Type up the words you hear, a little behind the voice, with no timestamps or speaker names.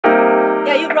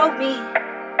broke me.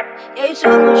 Yeah, you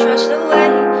took my trust away.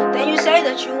 Then you say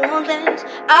that you want things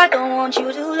I don't want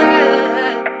you to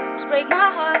let. Break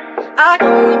my heart. I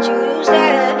don't want you to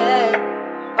stay.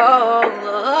 Oh,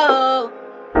 oh,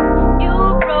 oh.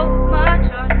 You broke my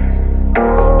trust.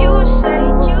 You said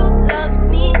you loved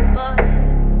me, but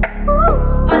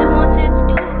all I wanted to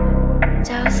do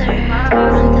Dozerr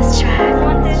on this track.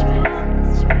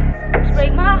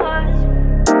 Break my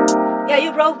heart. Yeah,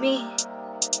 you broke me.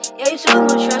 Yeah, you took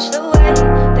my trust away.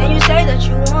 Then you say that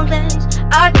you want things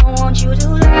I don't want you to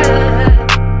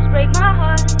let. Break my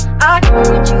heart. I don't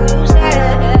want you to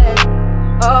stay.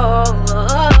 Oh, oh,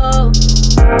 oh.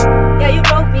 Yeah, you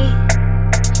broke me.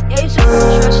 Yeah, you took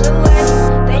my trust away.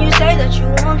 Then you say that you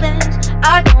want things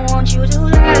I don't want you to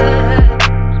let.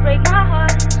 Break my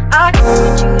heart. I don't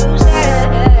want you to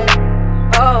stay.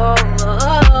 Oh, oh,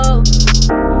 oh.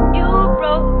 You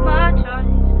broke my trust.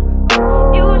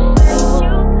 You said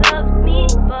you loved me,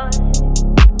 but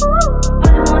all I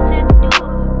wanted to do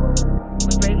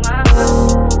was break my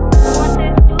heart. All I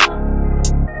wanted to do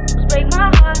was break my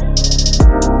heart.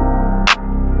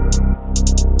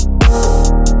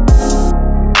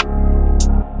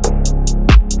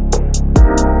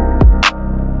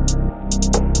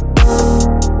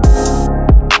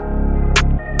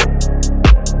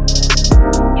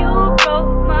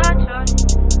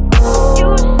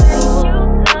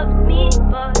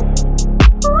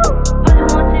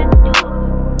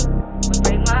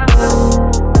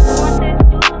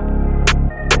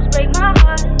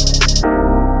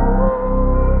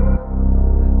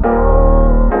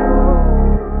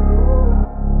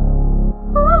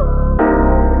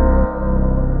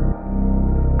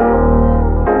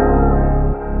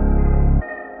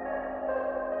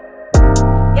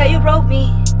 Yeah, you broke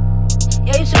me.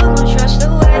 Yeah, you took my trust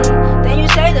away. Then you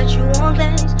say that you want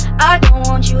things I don't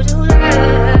want you to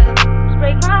let.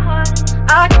 Break my heart.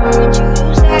 I don't want you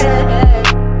to stay.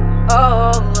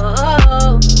 Oh, oh,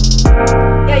 oh.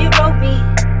 Yeah, you broke me.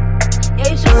 Yeah,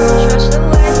 you took my trust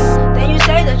away. Then you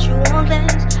say that you want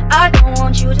things I don't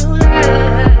want you to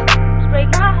let. Break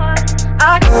my heart.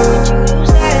 I don't want you to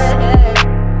stay.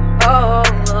 Oh,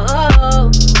 oh,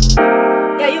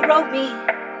 oh. Yeah, you broke me.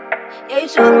 Yeah, you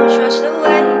took my trust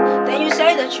away. Then you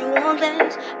say that you want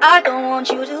things I don't want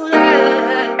you to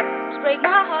let. Break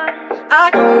my heart. I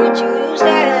don't want you to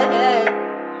stay.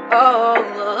 Oh,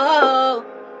 oh, oh.